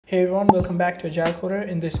Hey everyone, welcome back to Agile Coder.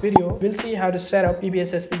 In this video, we'll see how to set up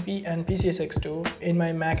PPSSPP and PCSX2 in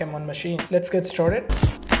my Mac M1 machine. Let's get started.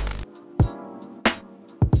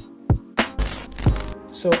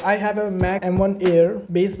 So I have a Mac M1 Air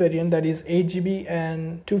base variant that is 8GB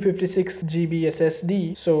and 256GB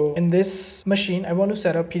SSD. So in this machine, I want to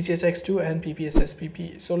set up PCSX2 and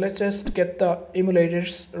PPSSPP. So let's just get the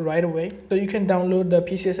emulators right away. So you can download the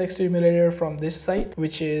PCSX2 emulator from this site,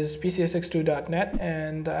 which is PCSX2.net,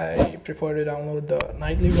 and I prefer to download the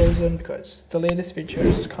nightly version because the latest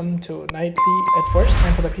features come to nightly at first.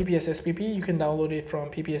 And for the PPSSPP, you can download it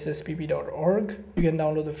from PPSSPP.org. You can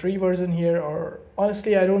download the free version here, or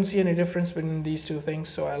honestly, I don't see any difference between these two things,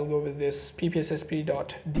 so I'll go with this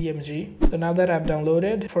PPSSP.dmg. So now that I've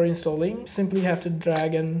downloaded, for installing, simply have to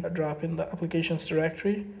drag and drop in the applications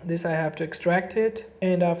directory. This I have to extract it,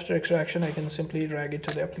 and after extraction I can simply drag it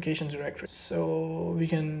to the applications directory. So we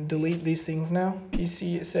can delete these things now.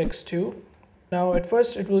 PCSX2. Now at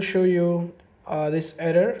first it will show you this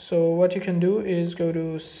error. So what you can do is go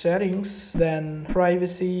to settings, then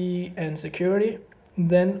privacy and security,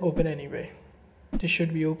 then open anyway. This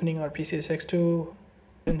should be opening our PCSX2,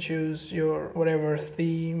 and choose your whatever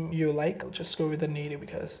theme you like. I'll just go with the native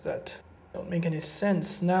because that don't make any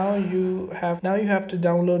sense. Now you have to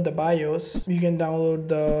download the BIOS. You can download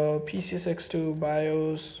the PCSX2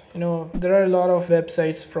 BIOS. You know, there are a lot of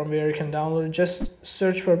websites from where you can download. Just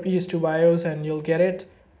search for PS2 BIOS and you'll get it.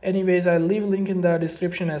 Anyways, I'll leave a link in the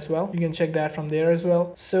description as well. You can check that from there as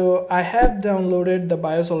well. So I have downloaded the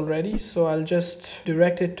BIOS already, so I'll just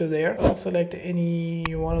direct it to there. I'll select any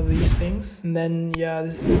one of these things, and then yeah,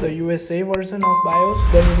 this is the USA version of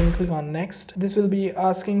BIOS. Then you can click on next. This will be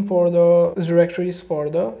asking for the directories for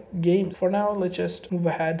the games. For now, let's just move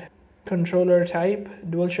ahead. Controller type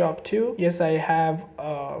DualShock 2. Yes, I have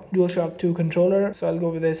a DualShock 2 controller, so I'll go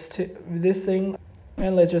with this thing.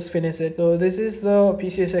 And let's just finish it. So this is the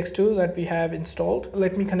PCSX2 that we have installed.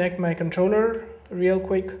 Let me connect my controller real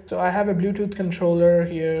quick. So I have a Bluetooth controller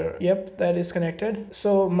here. Yep, that is connected.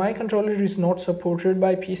 So my controller is not supported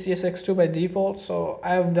by PCSX2 by default, so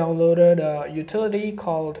I have downloaded a utility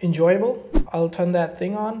called Enjoyable. I'll turn that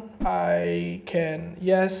thing on.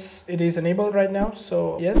 Yes, it is enabled right now.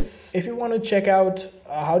 So yes, if you want to check out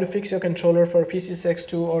how to fix your controller for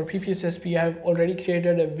PCSX2 or PPSSP, I have already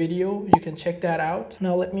created a video. You can check that out.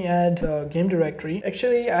 Now let me add a game directory.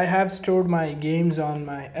 Actually, I have stored my games on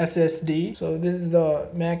my SSD. So this is the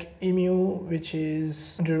Mac Emu, which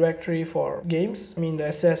is a directory for games. I mean the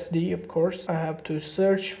SSD, of course. I have to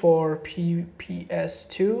search for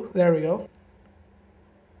PPS2. There we go.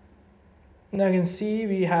 Now you can see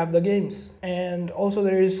we have the games, and also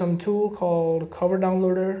there is some tool called cover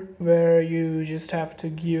downloader where you just have to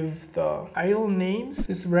give the idle names.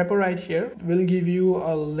 This repo right here will give you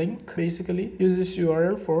a link. Basically use this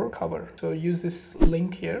URL for cover, so use this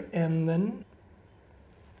link here, and then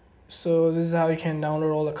so this is how you can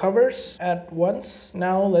download all the covers at once.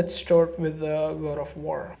 Now let's start with the God of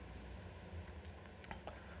War.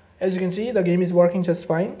 As you can see, the game is working just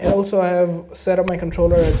fine. And also I have set up my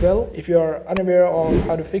controller as well. If you are unaware of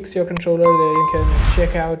how to fix your controller, then you can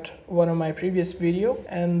check out one of my previous video.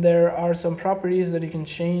 And there are some properties that you can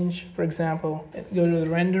change. For example, go to the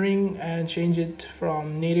rendering and change it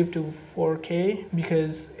from native to 4K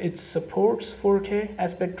because it supports 4K.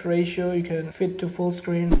 Aspect ratio, you can fit to full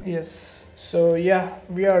screen. Yes. So yeah,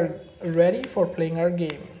 we are ready for playing our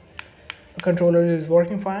game. The controller is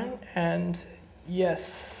working fine, and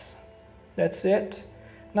yes. That's it.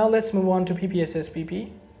 Now let's move on to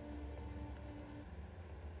PPSSPP.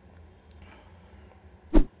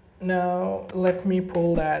 Now let me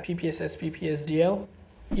pull that PPSSPP SDL.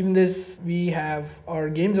 Even this, we have our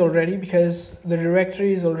games already because the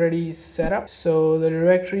directory is already set up. So the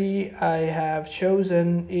directory I have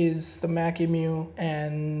chosen is the Mac Emu,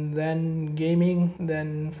 and then gaming.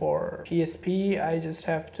 Then for PSP, I just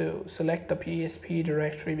have to select the PSP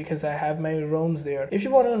directory because I have my ROMs there. If you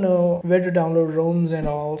want to know where to download ROMs and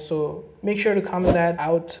all, so make sure to comment that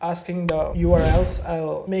out asking the URLs.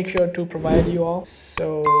 I'll make sure to provide you all.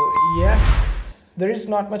 So yes. There is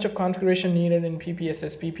not much of configuration needed in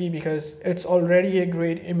PPSSPP because it's already a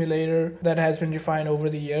great emulator that has been refined over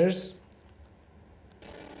the years.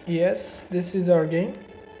 Yes, this is our game.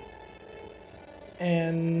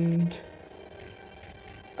 And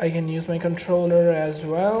I can use my controller as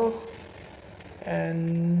well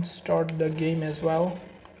and start the game as well.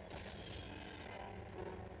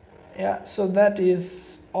 Yeah, so that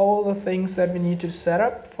is all the things that we need to set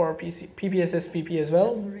up for PPSSPP as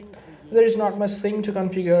well. There is not much thing to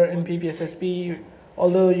configure in PPSSP,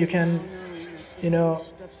 although you can, you know,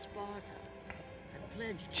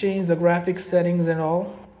 change the graphics settings and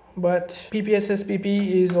all. but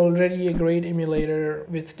PPSSPP is already a great emulator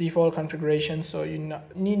with default configuration, so you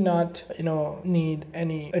need not need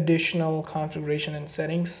any additional configuration and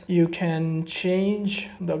settings. You can change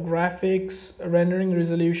the graphics rendering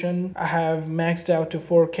resolution. I have maxed out to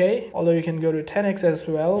 4K, although you can go to 10x as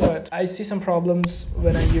well, but I see some problems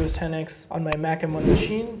when I use 10x on my Mac M1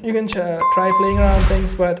 machine. You can try playing around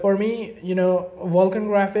things, but for me, Vulkan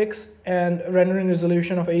graphics and rendering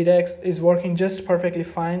resolution of 8x is working just perfectly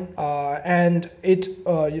fine, and it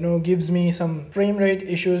gives me some frame rate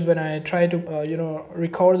issues when I try to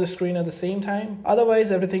record the screen at the same time.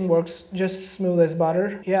 Otherwise everything works just smooth as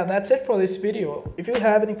butter. Yeah, that's it for this video. If you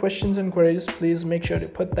have any questions and queries, please make sure to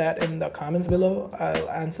put that in the comments below. I'll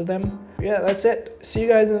answer them. Yeah, that's it. See you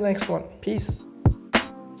guys in the next one. Peace.